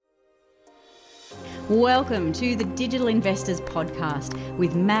Welcome to the Digital Investors Podcast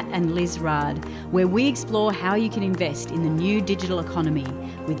with Matt and Liz Rard, where we explore how you can invest in the new digital economy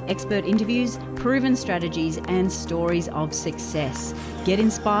with expert interviews, proven strategies, and stories of success. Get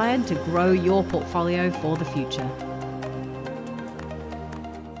inspired to grow your portfolio for the future.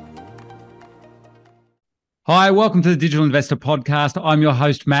 Hi, welcome to the Digital Investor Podcast. I'm your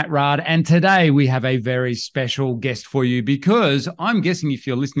host, Matt Rard, and today we have a very special guest for you because I'm guessing if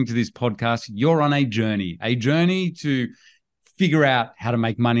you're listening to this podcast, you're on a journey to figure out how to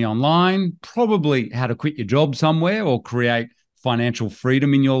make money online, probably how to quit your job somewhere or create financial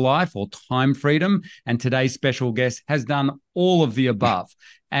freedom in your life or time freedom. And today's special guest has done all of the above.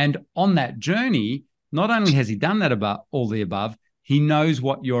 And on that journey, not only has he done that about all the above, he knows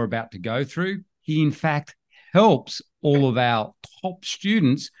what you're about to go through. He, in fact, helps all of our top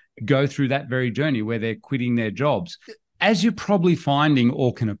students go through that very journey where they're quitting their jobs. As you're probably finding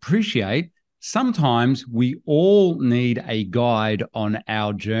or can appreciate, sometimes we all need a guide on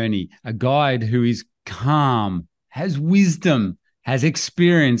our journey, a guide who is calm, has wisdom, has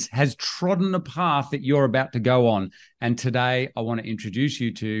experience, has trodden the path that you're about to go on. And today I want to introduce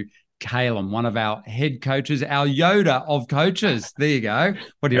you to Calum, one of our head coaches, our Yoda of coaches. There you go.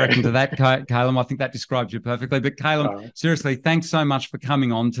 What do you reckon to that, Calum? I think that describes you perfectly. But Calum, seriously, thanks so much for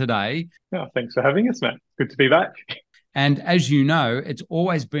coming on today. Oh, thanks for having us, Matt. Good to be back. And as you know, it's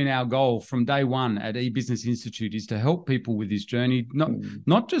always been our goal from day one at eBusiness Institute is to help people with this journey,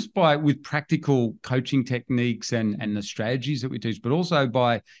 not just with practical coaching techniques and the strategies that we teach, but also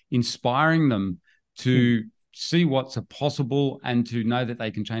by inspiring them to see what's possible and to know that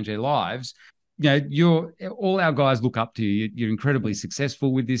they can change their lives. You know, all our guys look up to you. You're incredibly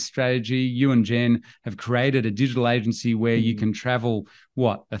successful with this strategy. You and Jen have created a digital agency where you can travel,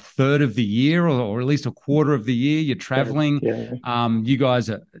 a third of the year or at least a quarter of the year you're traveling. Yeah. You guys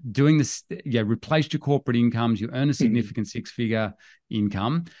are doing this, replaced your corporate incomes. You earn a significant six-figure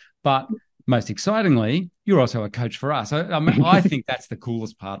income. But most excitingly, you're also a coach for us. I mean, I think that's the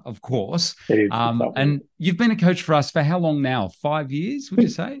coolest part, of course. And you've been a coach for us for how long now? 5 years, would you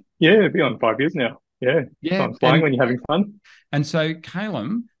say? Yeah, beyond 5 years now. Yeah. Time's flying when you're having fun. And so,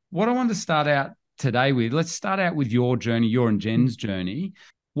 Calum, what I wanted to start out today with, let's start out with your journey, your and Jen's journey.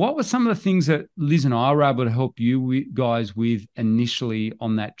 What were some of the things that Liz and I were able to help you guys with initially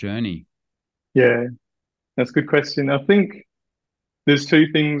on that journey? Yeah, that's a good question. I think there's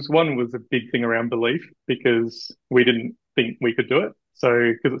two things. One was a big thing around belief because we didn't think we could do it.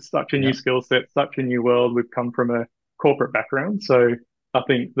 So, because it's such a new skill set, such a new world, we've come from a corporate background. So I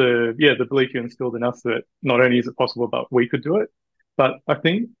think the belief you instilled in us that not only is it possible, but we could do it. But I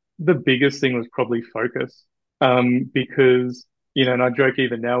think the biggest thing was probably focus. Because, and I joke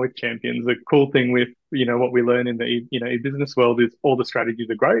even now with champions, the cool thing with, what we learn in the, business world is all the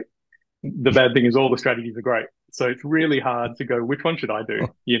strategies are great. The bad thing is all the strategies are great. So it's really hard to go, which one should I do?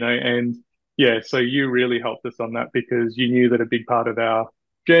 So you really helped us on that because you knew that a big part of our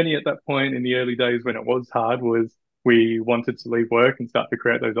journey at that point in the early days when it was hard was we wanted to leave work and start to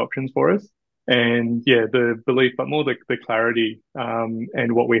create those options for us. And the belief, but more the clarity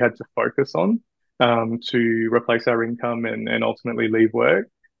and what we had to focus on to replace our income and ultimately leave work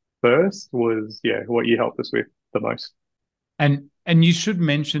first was, what you helped us with the most. And you should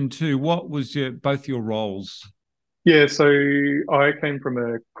mention too, what was both your roles? Yeah, so I came from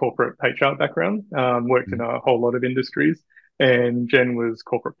a corporate HR background, worked in a whole lot of industries, and Jen was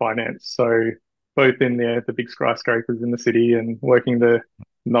corporate finance. So both in the big skyscrapers in the city and working the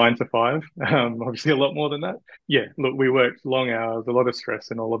 9 to 5, obviously a lot more than that. Yeah, look, we worked long hours, a lot of stress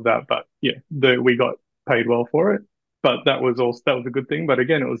and all of that, but we got paid well for it. But that was a good thing. But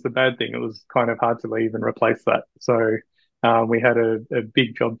again, it was the bad thing. It was kind of hard to leave and replace that. So we had a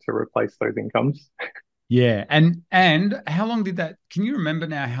big job to replace those incomes. Yeah. And how long can you remember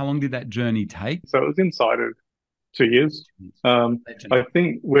now, how long did that journey take? So it was inside of 2 years. I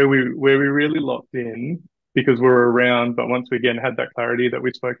think where we really locked in because we were around, but once we again had that clarity that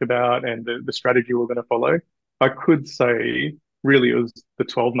we spoke about and the strategy we're going to follow, I could say really it was the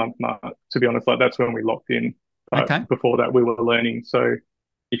 12-month mark, to be honest. Like that's when we locked in. Before that, we were learning. So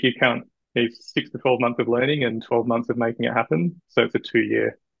if you count, it's 6 to 12 months of learning and 12 months of making it happen. So it's a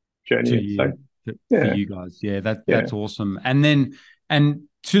 2-year journey. For you guys. Yeah, that's awesome. And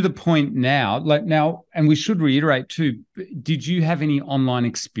to the point now, and we should reiterate too, did you have any online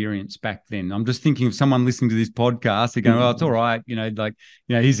experience back then? I'm just thinking of someone listening to this podcast, they're going, it's all right.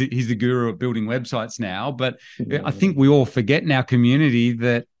 He's the guru of building websites now. But I think we all forget in our community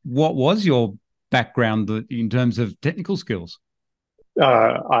that what was your background in terms of technical skills?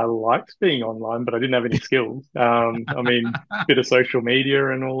 I liked being online, but I didn't have any skills. I mean, a bit of social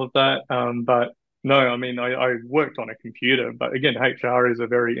media and all of that. But No, I mean, I worked on a computer, but again, HR is a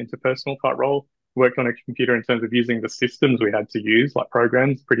very interpersonal type role. Worked on a computer in terms of using the systems we had to use, like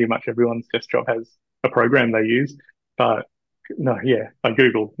programs. Pretty much everyone's desk job has a program they use. But no, yeah, I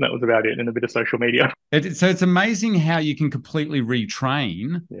Googled, and that was about it, and a bit of social media. So it's amazing how you can completely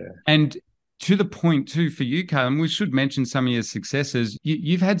retrain. Yeah. And to the point too for you, Callum, we should mention some of your successes.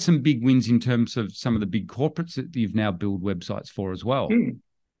 You've had some big wins in terms of some of the big corporates that you've now built websites for as well. Hmm.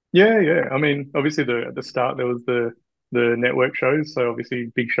 Yeah, yeah. I mean, obviously at the start there was the network shows, so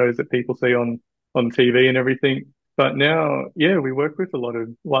obviously big shows that people see on TV and everything. But now, yeah, we work with a lot of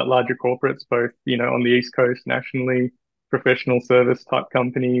like larger corporates, both, on the East Coast, nationally, professional service type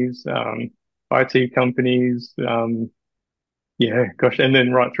companies, IT companies, yeah, gosh, and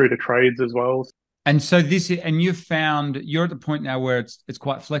then right through to trades as well. And so you've found you're at the point now where it's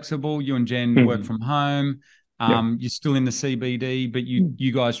quite flexible. You and Jen work Mhm. from home. Yeah. You're still in the CBD, but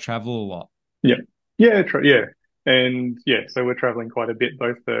you guys travel a lot. Yeah. Yeah, yeah. And yeah, so we're traveling quite a bit,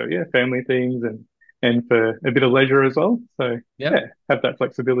 both for family things and for a bit of leisure as well. So Yep. yeah, have that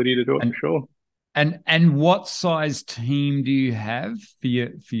flexibility to do it for And sure. and what size team do you have for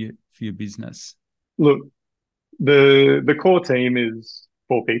your business? Look, the core team is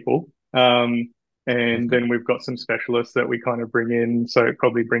 4 people. And Okay. then we've got some specialists that we kind of bring in. So it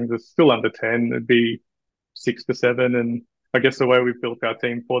probably brings us still under 10. It'd be 6 to 7. And I guess the way we've built our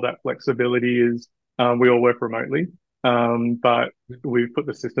team for that flexibility is we all work remotely. But we've put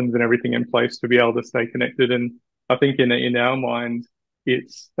the systems and everything in place to be able to stay connected. And I think in our mind,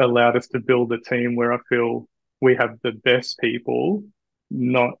 it's allowed us to build a team where I feel we have the best people,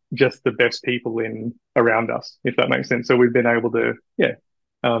 not just the best people in around us, if that makes sense. So we've been able to,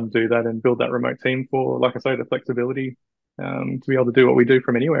 do that and build that remote team for, like I say, the flexibility, to be able to do what we do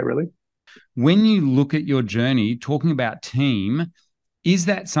from anywhere, really. When you look at your journey, talking about team, is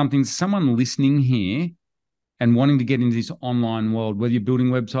that something someone listening here and wanting to get into this online world, whether you're building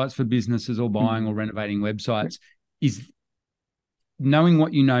websites for businesses or buying or renovating websites, is knowing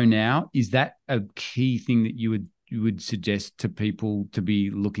what you know now, is that a key thing that you would suggest to people to be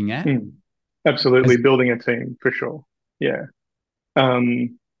looking at? Mm. Absolutely, As, building a team for sure. Yeah.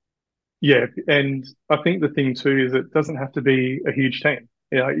 Um, yeah, and I think the thing too is it doesn't have to be a huge team.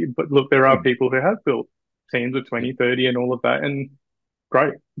 But look, there are people who have built teams of yeah, 20, 30 and all of that, and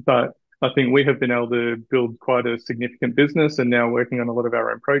great. But I think we have been able to build quite a significant business and now working on a lot of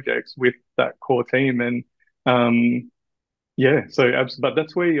our own projects with that core team. And yeah, but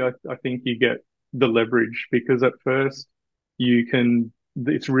that's where I think you get the leverage because at first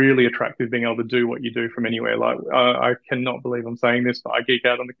it's really attractive being able to do what you do from anywhere. Like, I cannot believe I'm saying this, but I geek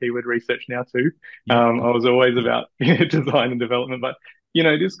out on the keyword research now too. yeah, I was always about design and development, but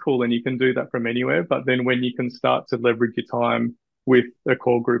it is cool and you can do that from anywhere. But then when you can start to leverage your time with a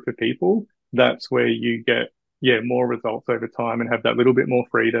core group of people, that's where you get, more results over time and have that little bit more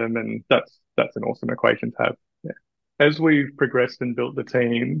freedom. And that's an awesome equation to have. Yeah. As we've progressed and built the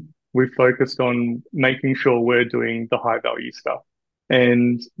team, we've focused on making sure we're doing the high value stuff.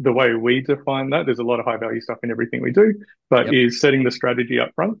 And the way we define that, there's a lot of high value stuff in everything we do, but yep, is setting the strategy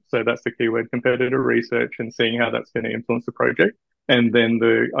up front. So that's the keyword competitor research and seeing how that's going to influence the project. And then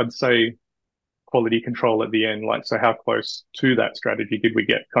I'd say quality control at the end, like, so how close to that strategy did we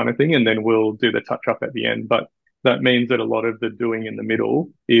get kind of thing? And then we'll do the touch up at the end. But that means that a lot of the doing in the middle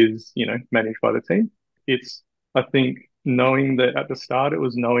is, managed by the team. It's, I think, knowing that at the start, it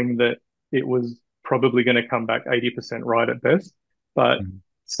was knowing that it was probably going to come back 80% right at best, but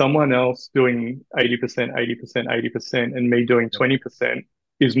someone else doing 80%, 80%, 80%, and me doing yep, 20%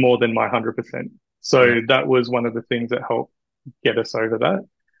 is more than my 100%. So yep. that was one of the things that helped get us over that.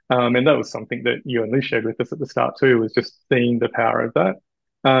 And that was something that you and Liz shared with us at the start too, was just seeing the power of that.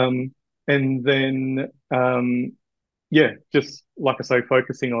 And then, yeah, just like I say,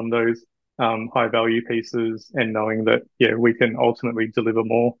 focusing on those high value pieces and knowing that, we can ultimately deliver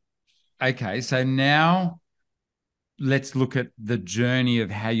more. Okay, so now let's look at the journey of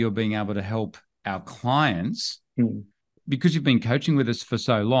how you're being able to help our clients Mm. because you've been coaching with us for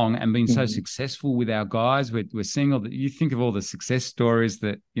so long and been so Mm. successful with our guys. We're seeing you think of all the success stories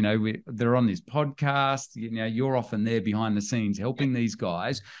that, they're on this podcast, you're often there behind the scenes helping these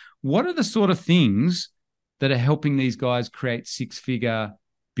guys. What are the sort of things that are helping these guys create six-figure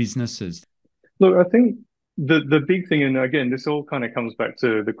businesses? Look, I think the big thing, and again, this all kind of comes back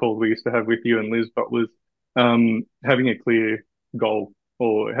to the calls we used to have with you and Liz, but was having a clear goal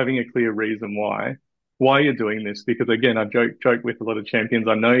or having a clear reason why you're doing this. Because again, I joke with a lot of champions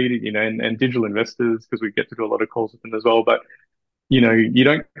I know, and digital investors because we get to do a lot of calls with them as well. But you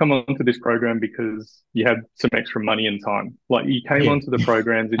don't come onto this program because you had some extra money and time. Like you came Yeah. onto the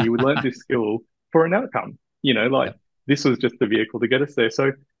programs and you learned this skill for an outcome. Like Yep. this was just the vehicle to get us there.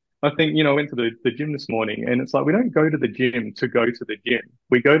 So I think, I went to the gym this morning, and it's like we don't go to the gym to go to the gym.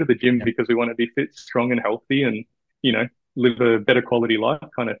 We go to the gym Yep. because we want to be fit, strong, and healthy, and, you know, live a better quality life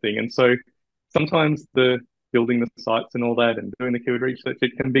kind of thing. And so sometimes the building the sites and all that and doing the keyword research,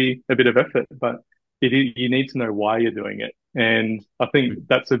 it can be a bit of effort, but you need to know why you're doing it. And I think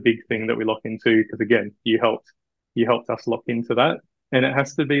that's a big thing that we lock into, because again, you helped us lock into that. And it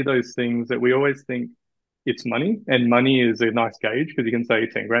has to be those things that we always think it's money, and money is a nice gauge because you can say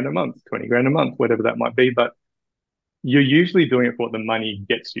 10 grand a month, 20 grand a month, whatever that might be. But you're usually doing it for what the money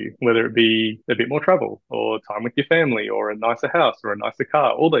gets you, whether it be a bit more travel or time with your family or a nicer house or a nicer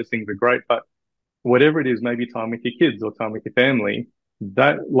car. All those things are great, but whatever it is, maybe time with your kids or time with your family,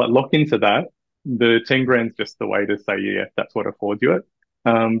 that, like, lock into that. The 10 grand's just the way to say, yeah, that's what affords you it.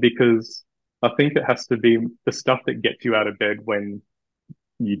 Because I think it has to be the stuff that gets you out of bed when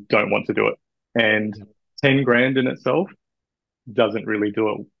you don't want to do it. And 10 grand in itself doesn't really do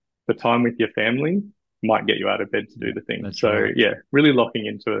it. The time with your family might get you out of bed to do the thing. That's So right. yeah, really locking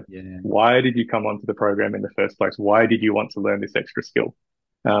into it. Yeah. Why did you come onto the program in the first place? Why did you want to learn this extra skill?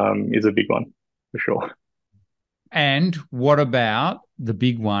 Is a big one for sure. And what about the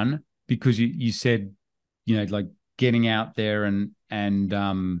big one? Because you said, like getting out there and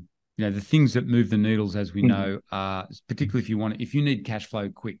the things that move the needles, as we know, are particularly if you need cash flow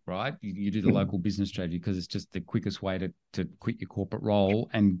quick, right? You do the local business strategy because it's just the quickest way to quit your corporate role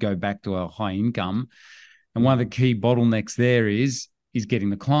and go back to a high income. And one of the key bottlenecks there is getting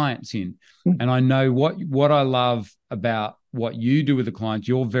the clients in. And I know what I love about what you do with the clients,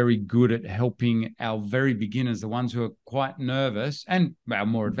 you're very good at helping our very beginners, the ones who are quite nervous and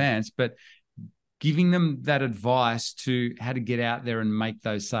more advanced, but giving them that advice to how to get out there and make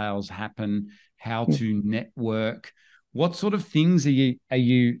those sales happen, how to network. What sort of things are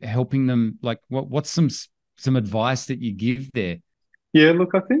you helping them? Like what's some advice that you give there? Yeah,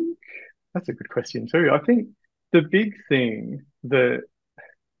 look, I think that's a good question too. I think the big thing that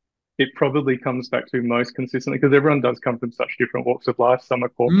it probably comes back to most consistently, because everyone does come from such different walks of life. Some are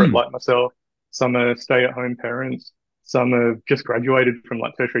corporate like myself, some are stay-at-home parents, some have just graduated from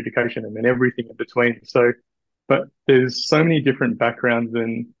like tertiary education, and then everything in between. So, but there's so many different backgrounds,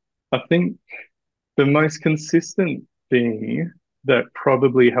 and I think the most consistent thing that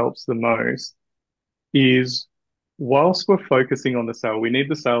probably helps the most is, whilst we're focusing on the sale, we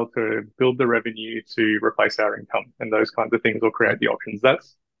need the sale to build the revenue to replace our income and those kinds of things, or create the options.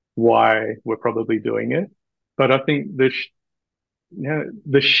 That's why we're probably doing it. But I think the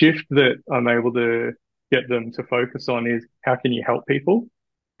shift that I'm able to get them to focus on is, how can you help people?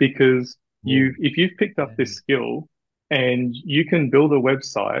 Because if you've picked up this skill and you can build a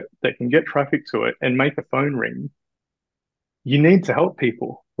website that can get traffic to it and make a phone ring, you need to help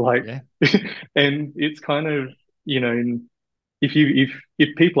people. Like, and it's kind of,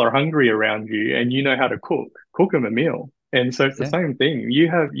 if people are hungry around you and you know how to cook them a meal. And so it's the same thing. You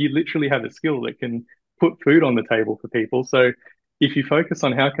literally have a skill that can put food on the table for people. So if you focus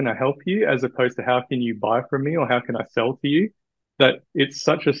on how can I help you, as opposed to how can you buy from me or how can I sell to you, that it's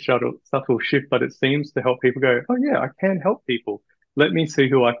such a subtle shift, but it seems to help people go, oh yeah, I can help people. Let me see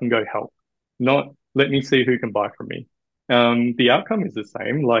who I can go help, not let me see who can buy from me. The outcome is the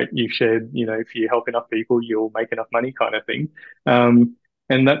same. Like you shared, if you help enough people, you'll make enough money kind of thing. And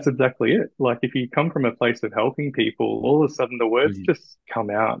that's exactly it. Like if you come from a place of helping people, all of a sudden the words just come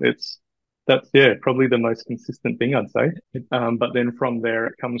out. That's probably the most consistent thing I'd say. But then from there,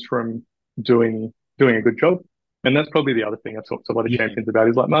 it comes from doing a good job. And that's probably the other thing I talk to a lot of champions about,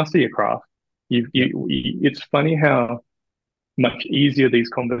 is like, master your craft. It's funny how much easier these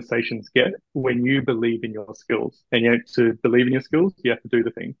conversations get when you believe in your skills. And to believe in your skills, you have to do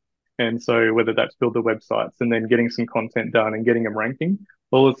the thing. And so whether that's build the websites and then getting some content done and getting them ranking,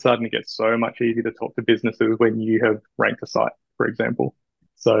 all of a sudden it gets so much easier to talk to businesses when you have ranked a site, for example.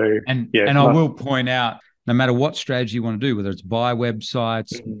 So and I will point out, no matter what strategy you want to do, whether it's buy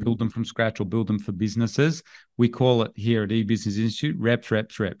websites, build them from scratch, or build them for businesses, we call it here at eBusiness Institute,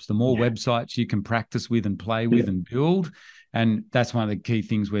 reps. The more websites you can practice with and play with and build. And that's one of the key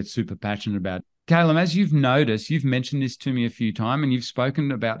things we're super passionate about. Caleb, as you've noticed, you've mentioned this to me a few times, and you've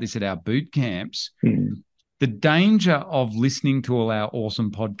spoken about this at our boot camps. The danger of listening to all our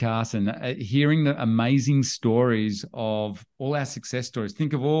awesome podcasts and hearing the amazing stories of all our success stories.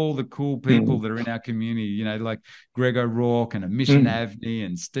 Think of all the cool people that are in our community, like Greg O'Rourke and Mission Avni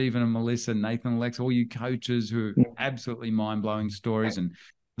and Stephen and Melissa, Nathan and Lex, all you coaches who are absolutely mind-blowing stories. And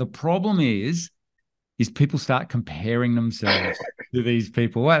the problem is is people start comparing themselves to these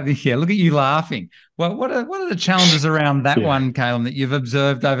people. Well, yeah, look at you laughing. Well, what are the challenges around that one, Calum, that you've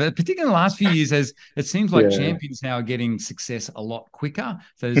observed over, particularly in the last few years, as it seems like champions now are getting success a lot quicker.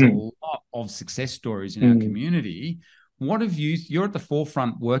 So there's a lot of success stories in our community. What have you're at the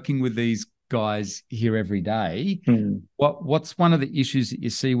forefront working with these guys here every day. What's one of the issues that you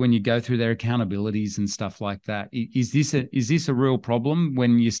see when you go through their accountabilities and stuff like that? Is this a real problem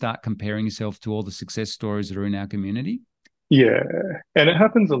when you start comparing yourself to all the success stories that are in our community? Yeah, and it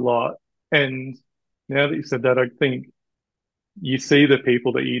happens a lot. And now that you said that, I think you see the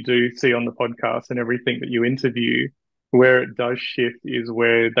people that you do see on the podcast and everything that you interview, where it does shift is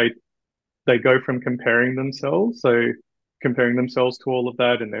where they go from comparing themselves, so comparing themselves to all of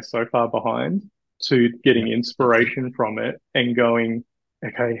that, and they're so far behind, to getting inspiration from it and going,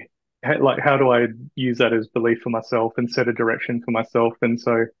 okay, how do I use that as belief for myself and set a direction for myself? And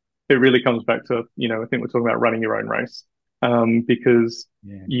so it really comes back to, I think we're talking about running your own race, because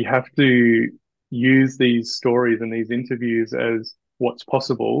you have to use these stories and these interviews as what's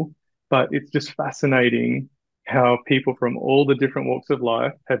possible. But it's just fascinating how people from all the different walks of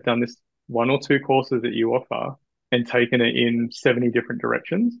life have done this one or two courses that you offer and taken it in 70 different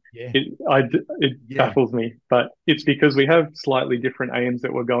directions. It baffles me, but it's because we have slightly different aims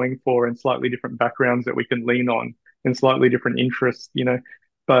that we're going for and slightly different backgrounds that we can lean on and slightly different interests,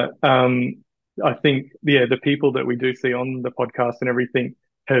 But I think, the people that we do see on the podcast and everything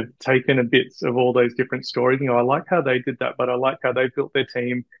have taken a bits of all those different stories. I like how they did that, but I like how they built their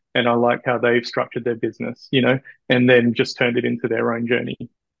team and I like how they've structured their business, and then just turned it into their own journey.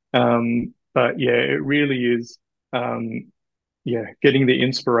 But it really is, getting the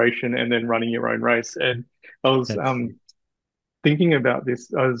inspiration and then running your own race. And I was thinking about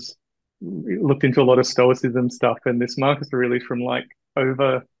this. I was looked into a lot of Stoicism stuff, and this Marcus Aurelius from like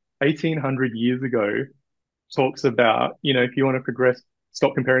over 1800 years ago talks about, if you want to progress,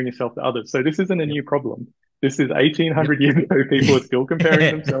 stop comparing yourself to others. So this isn't a new problem. This is 1800 years ago. People are still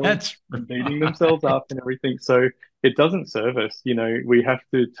comparing themselves and beating themselves up and everything. So it doesn't serve us. We have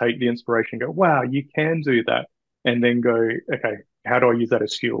to take the inspiration and go, wow, you can do that. And then go, okay, how do I use that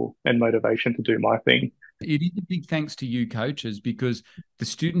as fuel and motivation to do my thing? It is a big thanks to you coaches, because the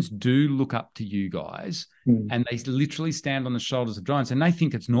students do look up to you guys and they literally stand on the shoulders of giants and they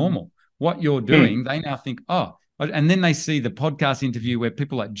think it's normal. What you're doing, they now think, oh, and then they see the podcast interview where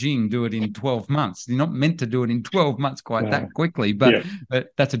people like Jing do it in 12 months. They're not meant to do it in 12 months quite that quickly, but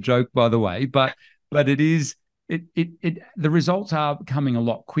that's a joke, by the way. But it is, the results are coming a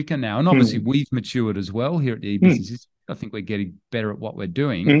lot quicker now. And obviously we've matured as well here at the eBusiness. I think we're getting better at what we're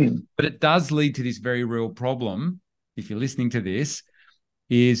doing, but it does lead to this very real problem. If you're listening to this,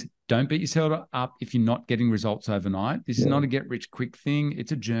 is don't beat yourself up if you're not getting results overnight. This is not a get rich quick thing.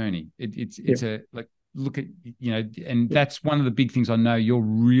 It's a journey. It's a, like, look at, and that's one of the big things I know you're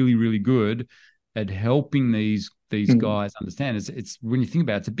really, really good at helping these guys understand. It's when you think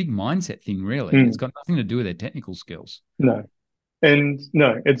about it, it's a big mindset thing, really. It's got nothing to do with their technical skills. No,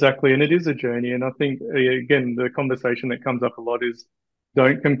 exactly. And it is a journey. And I think, again, the conversation that comes up a lot is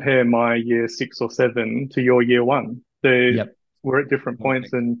don't compare my year 6 or 7 to your year 1. We're at different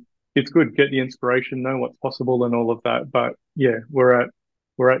points, and it's good. Get the inspiration, know what's possible and all of that. But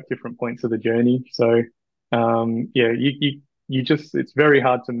we're at different points of the journey. So, you just, it's very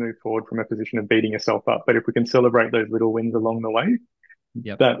hard to move forward from a position of beating yourself up. But if we can celebrate those little wins along the way,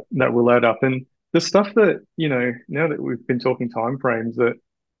 that will add up. And the stuff that, now that we've been talking timeframes that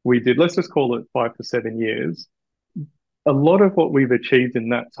we did, let's just call it 5 to 7 years. A lot of what we've achieved in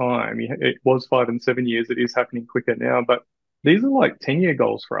that time, it was 5 and 7 years. It is happening quicker now, but these are like 10-year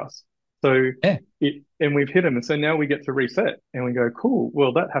goals for us. So and we've hit them. And so now we get to reset and we go, cool,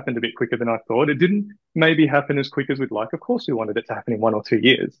 well, that happened a bit quicker than I thought. It didn't maybe happen as quick as we'd like. Of course, we wanted it to happen in 1 or 2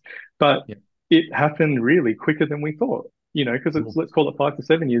 years, but it happened really quicker than we thought, because it's, let's call it 5 to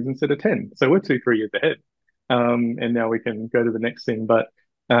 7 years instead of 10. So we're 2-3 years ahead. And now we can go to the next thing. But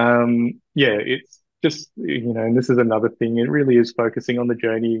it's just, and this is another thing. It really is focusing on the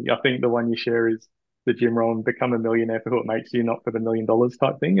journey. I think the one you share is the Jim Rohn, become a millionaire for who it makes you, not for the $1 million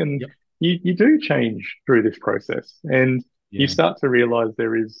type thing. And you do change through this process, and you start to realize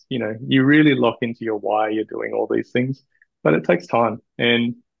there is, you really lock into your why you're doing all these things, but it takes time.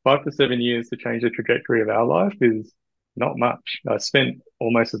 And 5 to 7 years to change the trajectory of our life is not much. I spent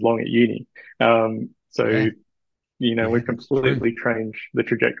almost as long at uni. We completely change the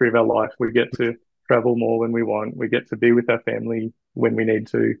trajectory of our life. We get to travel more when we want. We get to be with our family when we need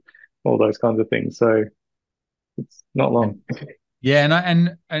to, all those kinds of things. So it's not long. Yeah,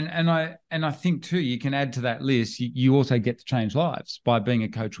 and I think too, you can add to that list. You also get to change lives by being a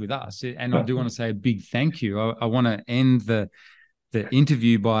coach with us. And I do want to say a big thank you. I want to end the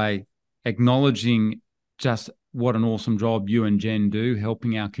interview by acknowledging just what an awesome job you and Jen do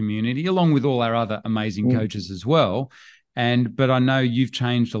helping our community, along with all our other amazing coaches as well. But I know you've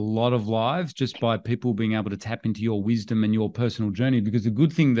changed a lot of lives just by people being able to tap into your wisdom and your personal journey. Because the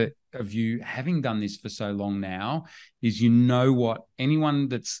good thing that of you having done this for so long now is what anyone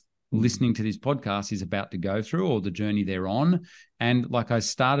that's listening to this podcast is about to go through, or the journey they're on. And like I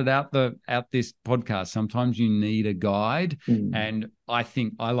started out this podcast, sometimes you need a guide. And I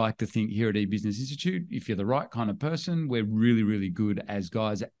like to think here at eBusiness Institute, if you're the right kind of person, we're really, really good as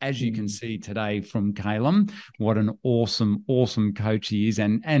guys. As you can see today from Calum, what an awesome, awesome coach he is,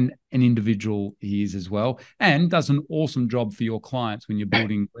 and an individual he is as well, and does an awesome job for your clients when you're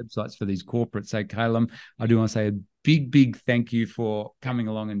building websites for these corporates. So Calum, I do want to say a big thank you for coming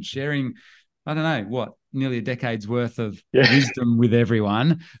along and sharing, I don't know, nearly a decade's worth of wisdom with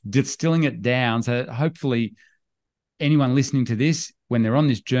everyone, distilling it down. So hopefully anyone listening to this, when they're on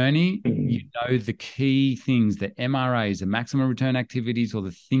this journey, you know the key things, the MRAs, the maximum return activities, or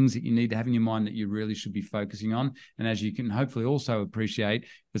the things that you need to have in your mind that you really should be focusing on. And as you can hopefully also appreciate,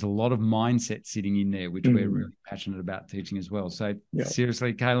 there's a lot of mindset sitting in there, which we're really passionate about teaching as well. So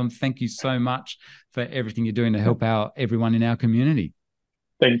seriously, Calum, thank you so much for everything you're doing to help everyone in our community.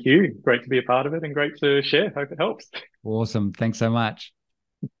 Thank you. Great to be a part of it and great to share. Hope it helps. Awesome. Thanks so much.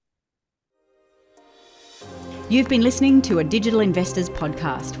 You've been listening to a Digital Investors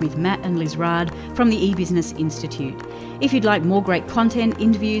podcast with Matt and Liz Raad from the eBusiness Institute. If you'd like more great content,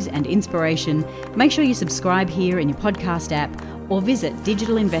 interviews and inspiration, make sure you subscribe here in your podcast app or visit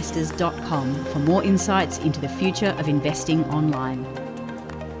digitalinvestors.com for more insights into the future of investing online.